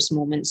of those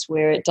moments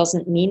where it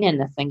doesn't mean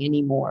anything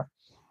anymore.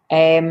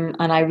 And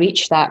I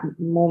reached that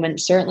moment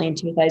certainly in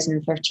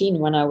 2013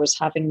 when I was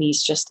having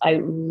these just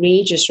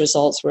outrageous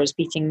results where I was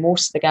beating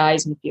most of the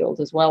guys in the field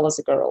as well as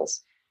the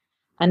girls.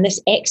 And this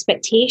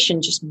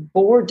expectation just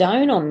bore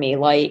down on me,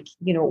 like,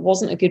 you know, it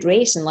wasn't a good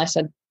race unless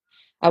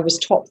I was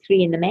top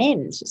 3 in the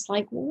men's. It's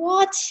like,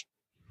 what?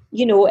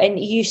 You know, and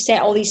you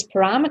set all these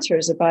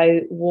parameters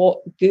about what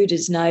good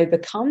has now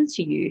become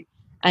to you.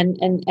 And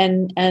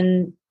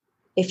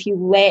if you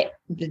let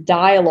the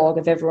dialogue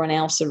of everyone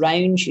else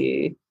around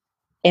you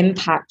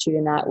impact you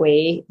in that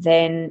way,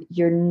 then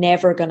you're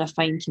never going to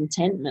find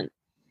contentment.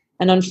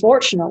 And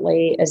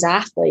unfortunately, as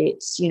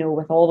athletes, you know,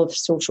 with all of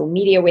social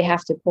media we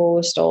have to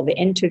post, all the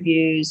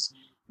interviews,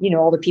 you know,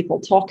 all the people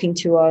talking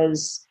to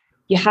us,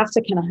 you have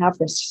to kind of have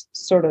this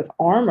sort of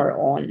armor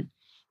on,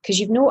 because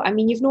you've no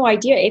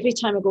idea. Every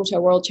time I go to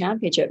a world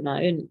championship now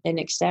in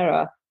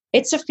Xterra,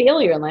 it's a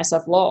failure unless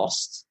I've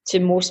lost to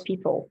most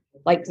people.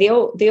 Like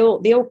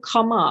they'll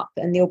come up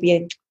and they'll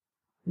be,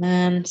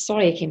 man,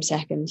 sorry I came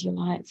second. You're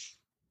like,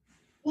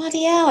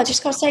 bloody hell, I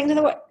just got second to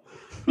the world.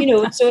 You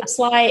know, so it's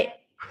like,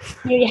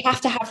 you know, you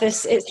have to have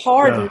this. It's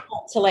hard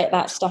not to let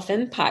that stuff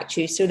impact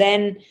you. So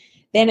then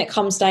it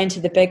comes down to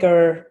the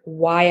bigger,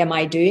 why am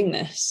I doing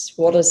this?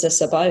 What is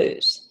this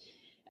about?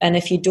 And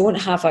if you don't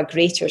have a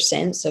greater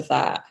sense of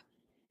that,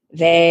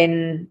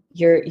 then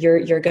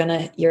you're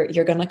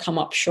gonna come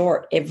up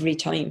short every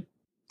time.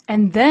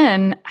 And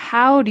then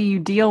how do you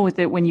deal with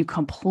it when you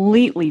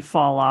completely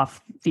fall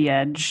off the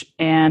edge?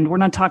 And we're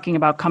not talking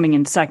about coming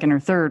in second or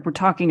third. We're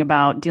talking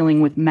about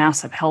dealing with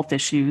massive health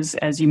issues,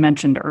 as you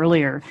mentioned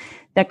earlier,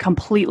 that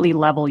completely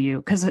level you.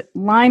 Because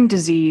Lyme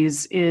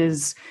disease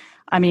is,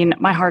 I mean,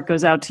 my heart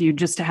goes out to you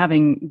just to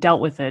having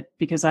dealt with it,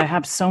 because I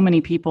have so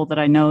many people that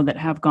I know that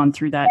have gone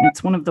through that. And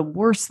it's one of the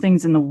worst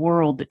things in the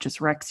world that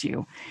just wrecks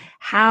you.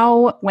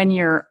 How, when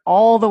you're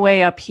all the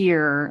way up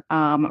here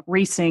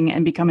racing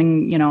and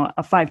becoming, you know,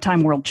 a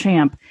 5-time world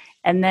champ,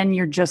 and then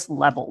you're just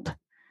leveled.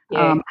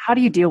 How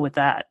do you deal with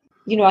that?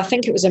 You know, I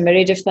think it was a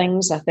myriad of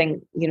things. I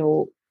think, you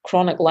know,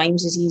 chronic Lyme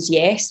disease,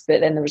 yes, but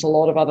then there was a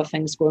lot of other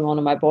things going on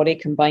in my body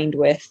combined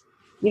with,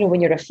 you know,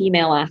 when you're a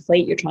female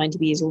athlete, you're trying to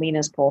be as lean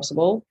as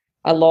possible.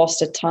 I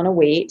lost a ton of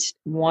weight,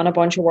 won a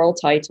bunch of world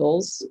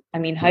titles. I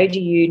mean, how do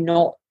you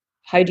not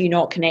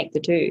connect the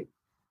two?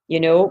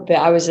 But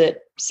I was at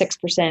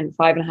 6%,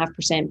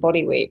 5.5%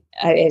 body weight,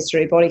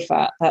 body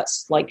fat.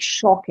 That's like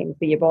shocking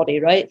for your body,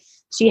 right?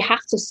 So you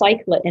have to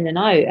cycle it in and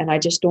out. And I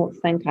just don't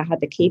think I had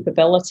the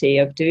capability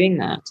of doing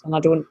that. And I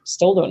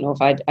still don't know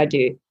if I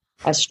do.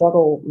 I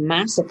struggle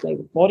massively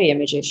with body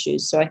image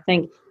issues. So I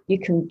think you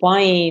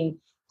combine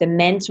the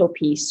mental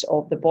piece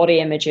of the body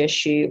image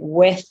issue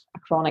with a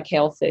chronic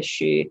health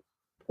issue,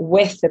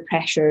 with the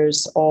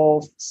pressures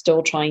of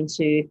still trying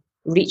to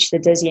reach the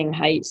dizzying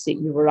heights that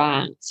you were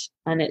at.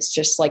 And it's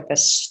just like the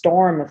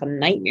storm of a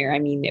nightmare. I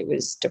mean, it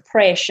was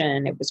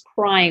depression, it was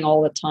crying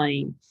all the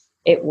time.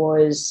 It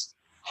was,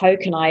 how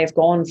can I have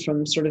gone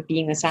from sort of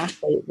being this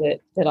athlete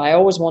that I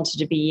always wanted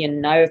to be,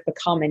 and now I've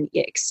become I've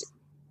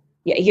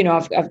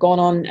gone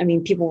on. I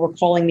mean, people were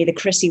calling me the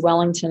Chrissy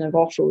Wellington of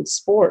off-road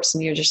sports,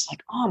 and you're just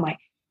like,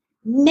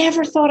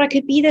 never thought I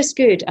could be this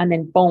good. And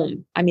then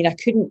boom. I mean, I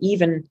couldn't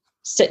even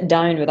sit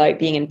down without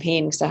being in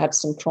pain because I had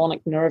some chronic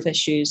nerve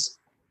issues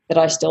that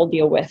I still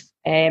deal with.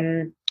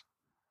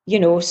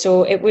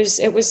 So it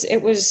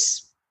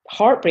was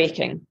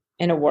heartbreaking,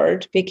 in a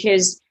word,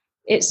 because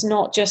it's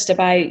not just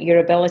about your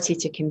ability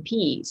to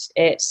compete.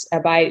 It's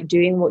about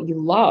doing what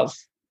you love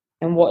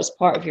and what is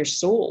part of your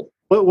soul.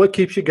 What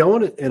keeps you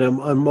going in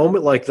a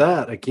moment like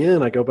that?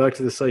 Again, I go back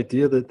to this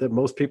idea that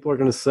most people are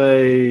going to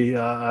say,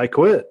 I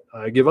quit,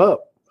 I give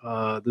up.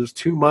 There's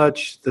too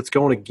much that's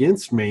going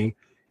against me.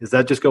 Does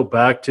that just go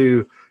back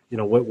to,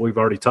 what we've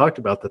already talked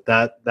about,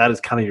 that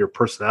is kind of your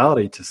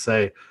personality to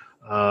say,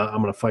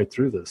 I'm going to fight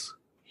through this?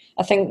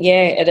 I think,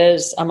 yeah, it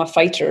is. I'm a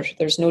fighter.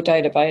 There's no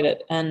doubt about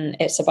it. And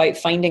it's about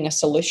finding a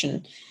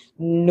solution.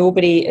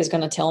 Nobody is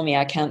going to tell me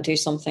I can't do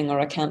something or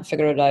I can't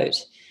figure it out.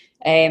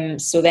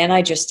 So then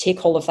I just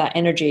take all of that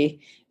energy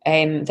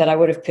that I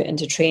would have put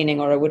into training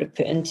or I would have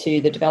put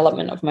into the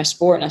development of my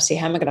sport, and I say,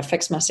 how am I going to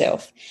fix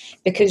myself?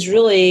 Because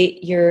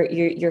really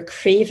you're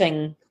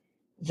craving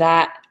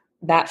that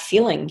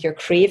feeling. You're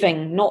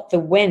craving not the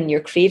win,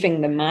 you're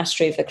craving the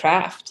mastery of the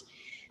craft.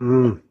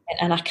 And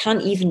I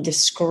can't even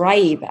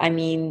describe. I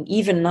mean,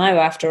 even now,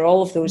 after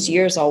all of those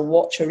years, I'll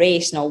watch a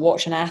race and I'll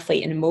watch an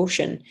athlete in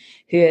motion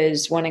who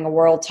is winning a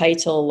world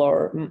title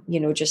or,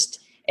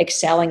 just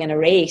excelling in a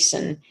race.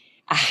 And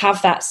I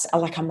have that,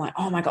 I'm like,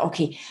 oh my God,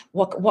 okay,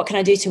 what can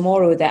I do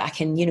tomorrow that I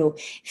can,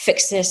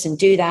 fix this and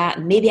do that?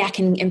 And maybe I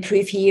can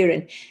improve here.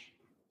 And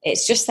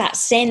it's just that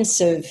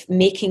sense of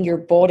making your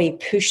body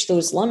push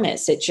those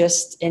limits. It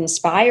just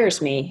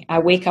inspires me. I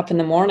wake up in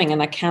the morning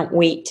and I can't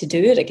wait to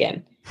do it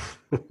again.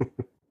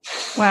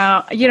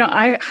 Wow.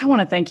 I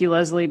want to thank you,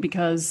 Leslie,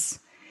 because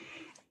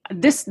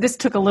this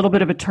took a little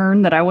bit of a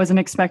turn that I wasn't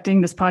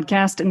expecting, this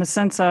podcast, in the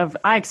sense of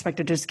I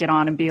expected to just get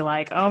on and be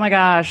like, oh my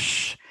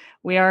gosh,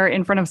 we are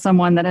in front of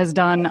someone that has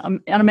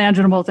done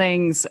unimaginable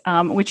things,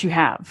 which you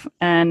have.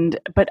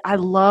 But I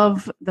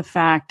love the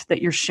fact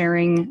that you're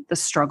sharing the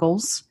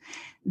struggles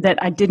that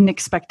I didn't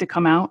expect to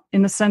come out,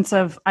 in the sense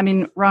of,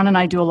 Ron and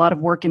I do a lot of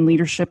work in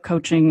leadership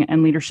coaching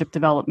and leadership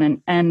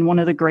development. And one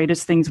of the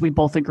greatest things we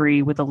both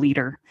agree with a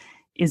leader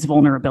is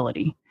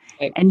vulnerability.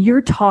 Right. And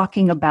you're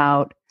talking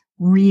about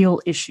real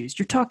issues.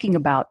 You're talking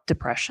about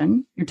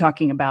depression. You're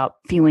talking about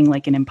feeling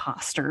like an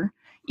imposter,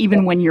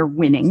 even when you're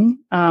winning.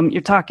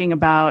 You're talking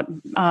about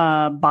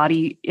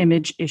body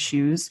image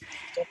issues.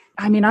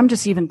 I'm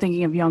just even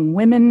thinking of young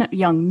women,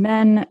 young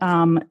men,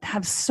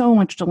 have so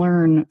much to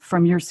learn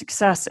from your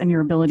success and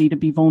your ability to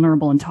be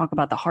vulnerable and talk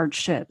about the hard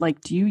shit.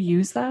 Do you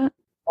use that?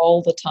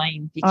 All the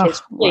time,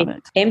 because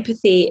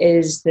empathy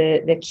is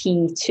the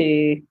key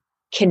to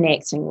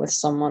connecting with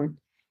someone.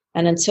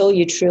 And until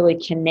you truly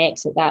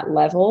connect at that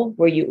level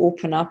where you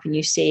open up and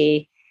you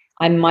say,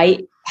 I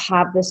might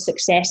have this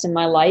success in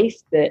my life,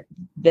 that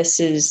this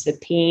is the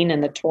pain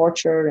and the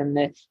torture and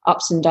the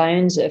ups and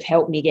downs that have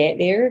helped me get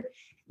there,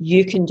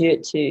 you can do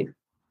it too.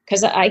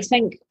 Because I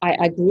think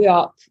I grew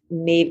up,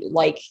 maybe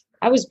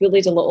I was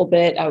bullied a little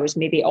bit. I was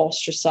maybe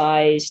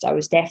ostracized. I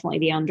was definitely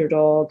the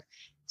underdog.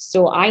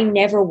 So I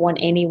never want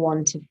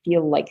anyone to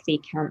feel like they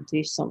can't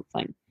do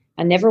something.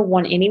 I never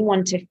want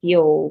anyone to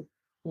feel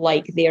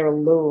like they're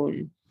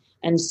alone.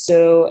 And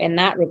so in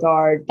that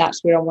regard,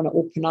 that's where I want to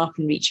open up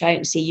and reach out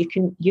and say, you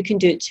can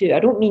do it too. I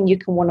don't mean you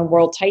can win a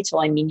world title.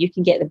 I mean, you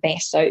can get the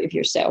best out of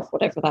yourself,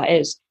 whatever that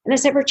is. And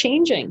it's ever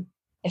changing.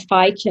 If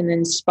I can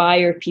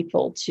inspire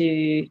people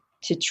to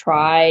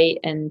try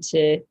and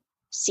to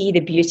see the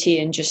beauty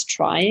in just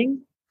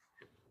trying,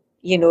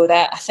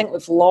 that I think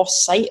we've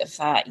lost sight of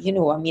that.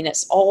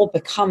 It's all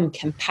become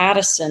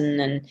comparison,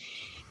 and,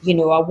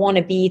 I want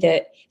to be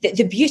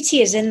the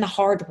beauty is in the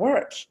hard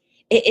work.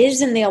 It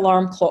is in the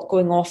alarm clock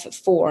going off at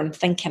 4 and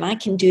thinking I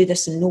can do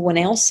this and no one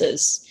else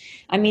is.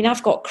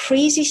 I've got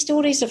crazy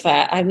stories of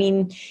that.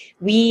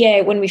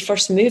 We when we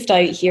first moved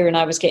out here and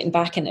I was getting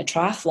back into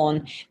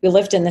triathlon, we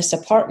lived in this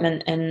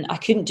apartment and I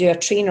couldn't do a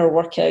trainer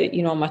workout,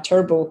 on my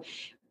turbo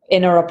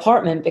in our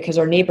apartment because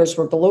our neighbours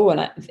were below,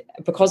 and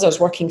because I was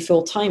working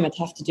full time, I'd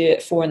have to do it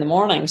at 4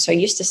 a.m. So I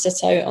used to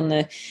sit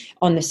out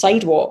on the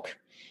sidewalk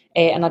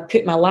and I'd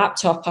put my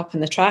laptop up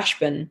in the trash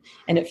bin,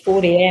 and at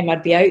 4 a.m.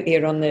 I'd be out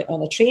there on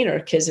the trainer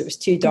because it was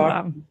too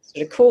dark and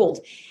sort of cold.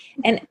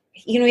 And,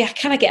 I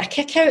kind of get a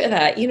kick out of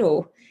that,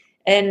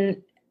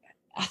 and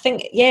I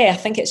think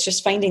it's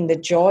just finding the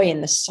joy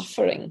in the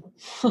suffering.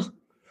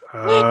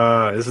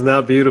 Isn't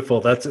that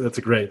beautiful? That's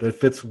great. That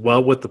fits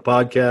well with the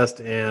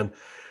podcast. And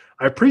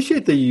I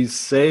appreciate that you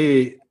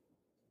say,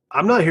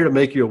 I'm not here to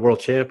make you a world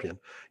champion.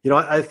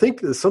 I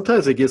think that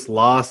sometimes it gets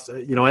lost.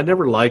 I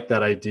never liked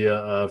that idea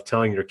of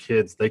telling your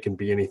kids they can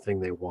be anything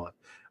they want.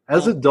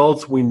 As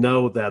adults, we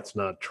know that's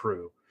not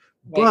true.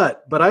 Right.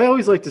 But I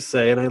always like to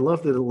say, and I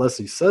love that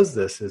Leslie says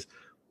this, is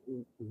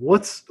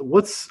what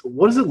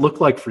does it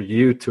look like for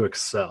you to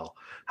excel?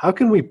 How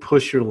can we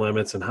push your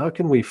limits, and how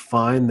can we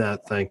find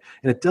that thing?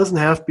 And it doesn't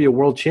have to be a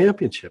world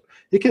championship.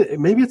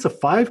 Maybe it's a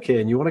 5K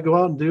and you want to go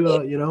out and do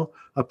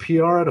a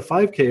PR at a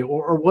 5K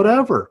or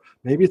whatever.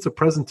 Maybe it's a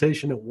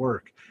presentation at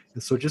work.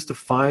 And so just to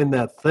find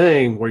that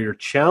thing where you're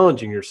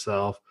challenging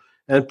yourself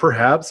and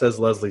perhaps, as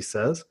Leslie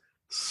says,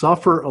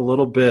 suffer a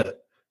little bit,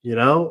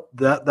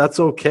 that's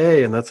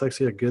okay. And that's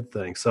actually a good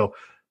thing. So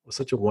it was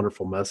such a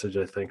wonderful message,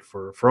 I think,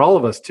 for all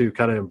of us to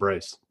kind of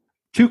embrace.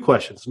 2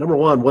 questions. Number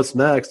one, what's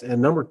next?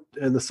 And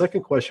the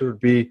second question would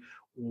be,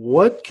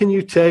 what can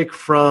you take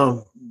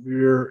from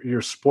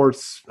your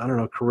sports,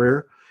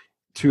 career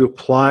to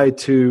apply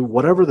to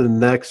whatever the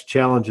next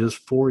challenge is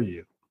for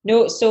you?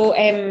 No, so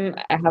I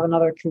have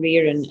another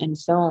career in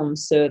film,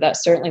 so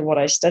that's certainly what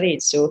I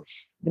studied. So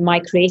my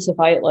creative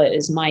outlet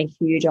is my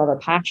huge other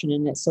passion,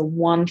 and it's the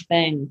one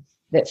thing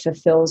that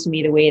fulfills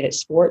me the way that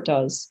sport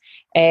does.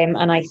 And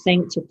I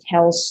think to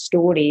tell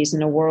stories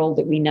in a world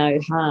that we now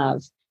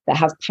have that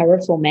have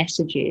powerful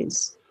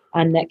messages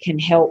and that can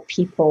help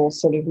people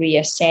sort of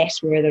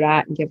reassess where they're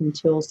at and give them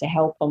tools to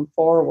help them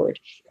forward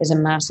is a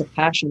massive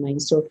passion of mine.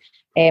 So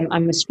I'm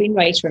a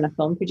screenwriter and a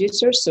film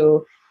producer,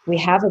 so we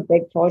have a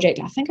big project.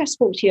 I think I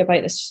spoke to you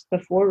about this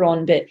before,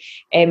 Ron, but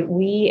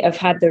we have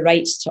had the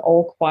rights to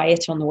All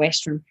Quiet on the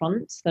Western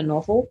Front, the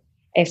novel,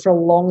 for a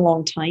long,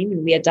 long time.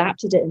 And we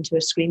adapted it into a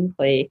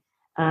screenplay.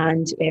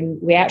 And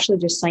we actually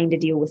just signed a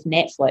deal with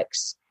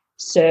Netflix.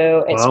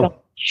 So it's going to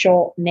be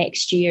shot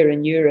next year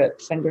in Europe,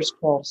 fingers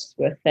crossed,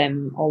 with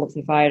all of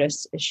the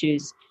virus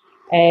issues.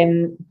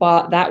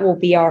 But that will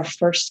be our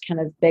first kind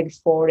of big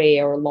foray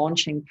or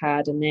launching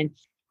pad. And then,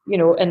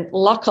 and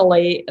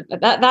luckily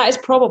that is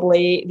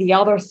probably the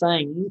other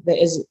thing that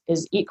is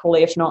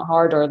equally, if not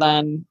harder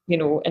than,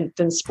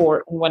 in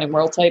sport and winning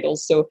world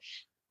titles. So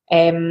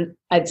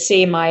I'd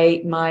say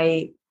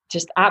my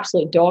just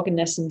absolute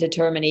doggedness and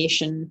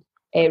determination,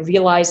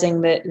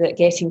 realizing that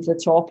getting to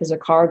the top is a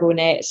cargo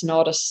net, it's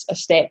not a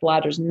step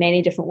ladder. There's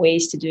many different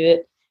ways to do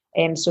it.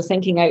 So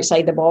thinking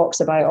outside the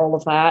box about all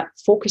of that,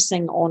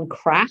 focusing on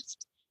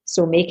craft.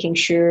 So making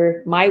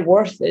sure my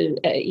worth,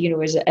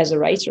 is as a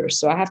writer.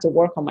 So I have to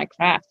work on my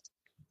craft.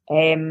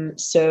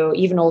 So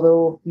even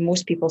although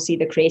most people see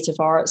the creative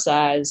arts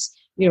as,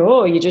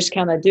 you just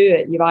kind of do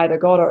it. You've either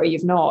got it or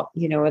you've not.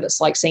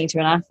 It's like saying to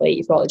an athlete,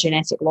 you've got a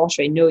genetic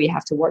lottery. No, you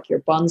have to work your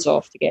buns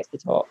off to get to the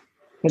top.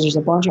 Because there's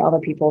a bunch of other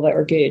people that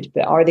are good,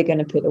 but are they going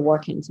to put the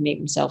work in to make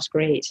themselves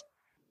great?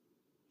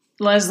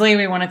 Leslie,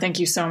 we want to thank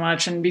you so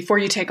much. And before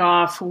you take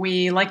off,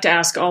 we like to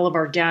ask all of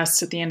our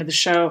guests at the end of the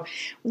show,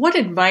 what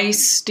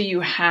advice do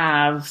you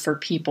have for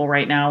people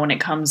right now when it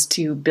comes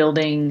to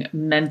building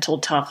mental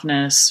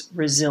toughness,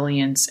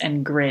 resilience,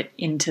 and grit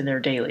into their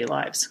daily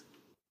lives?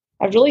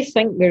 I really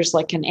think there's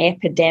like an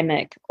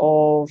epidemic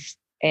of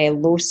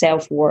low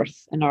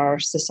self-worth in our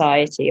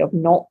society, of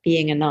not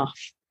being enough.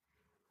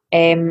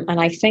 And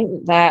I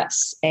think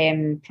that's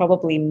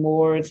probably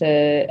more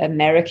the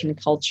American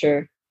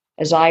culture,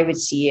 as I would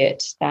see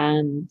it,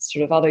 than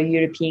sort of other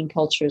European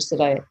cultures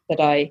that I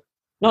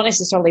not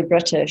necessarily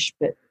British,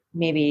 but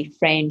maybe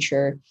French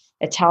or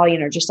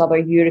Italian or just other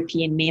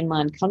European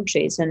mainland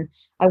countries. And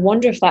I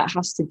wonder if that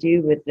has to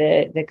do with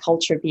the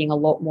culture being a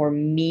lot more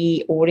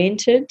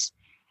me-oriented,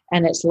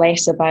 and it's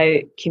less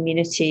about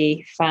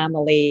community,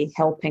 family,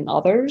 helping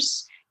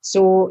others.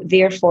 So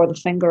therefore, the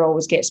finger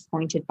always gets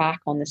pointed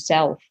back on the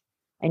self,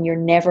 and you're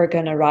never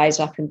going to rise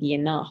up and be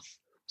enough.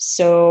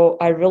 So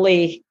I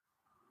really...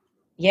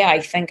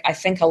 I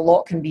think a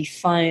lot can be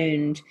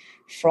found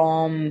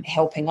from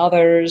helping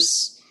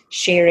others,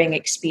 sharing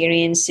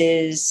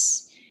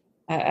experiences.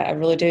 I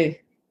really do.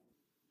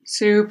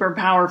 Super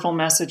powerful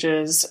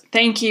messages.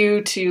 Thank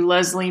you to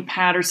Leslie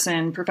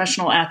Patterson,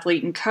 professional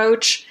athlete and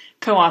coach,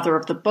 co-author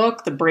of the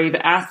book, The Brave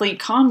Athlete,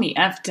 Calm the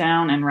F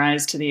Down and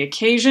Rise to the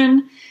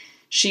Occasion.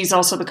 She's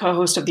also the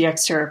co-host of the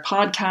Xterra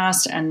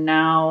podcast, and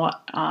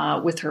now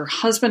with her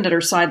husband at her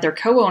side, they're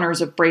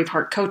co-owners of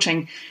Braveheart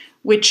Coaching,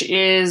 which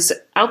is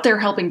out there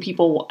helping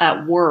people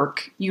at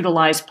work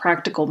utilize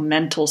practical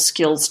mental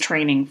skills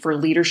training for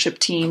leadership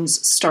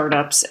teams,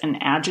 startups,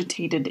 and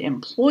agitated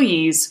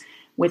employees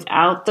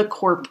without the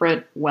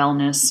corporate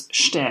wellness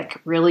shtick.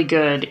 Really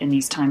good in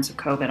these times of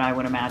COVID, I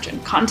would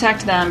imagine.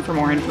 Contact them for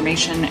more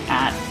information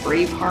at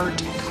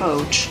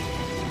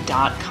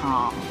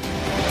braveheartcoach.com.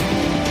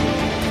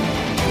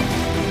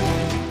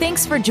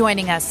 Thanks for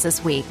joining us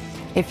this week.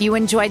 If you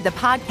enjoyed the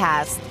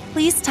podcast,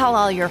 please tell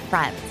all your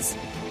friends.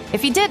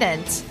 If you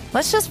didn't,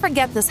 let's just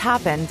forget this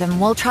happened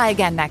and we'll try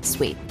again next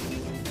week.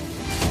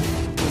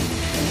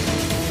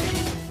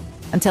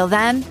 Until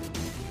then,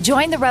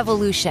 join the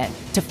revolution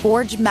to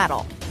forge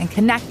metal and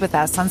connect with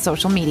us on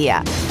social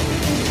media.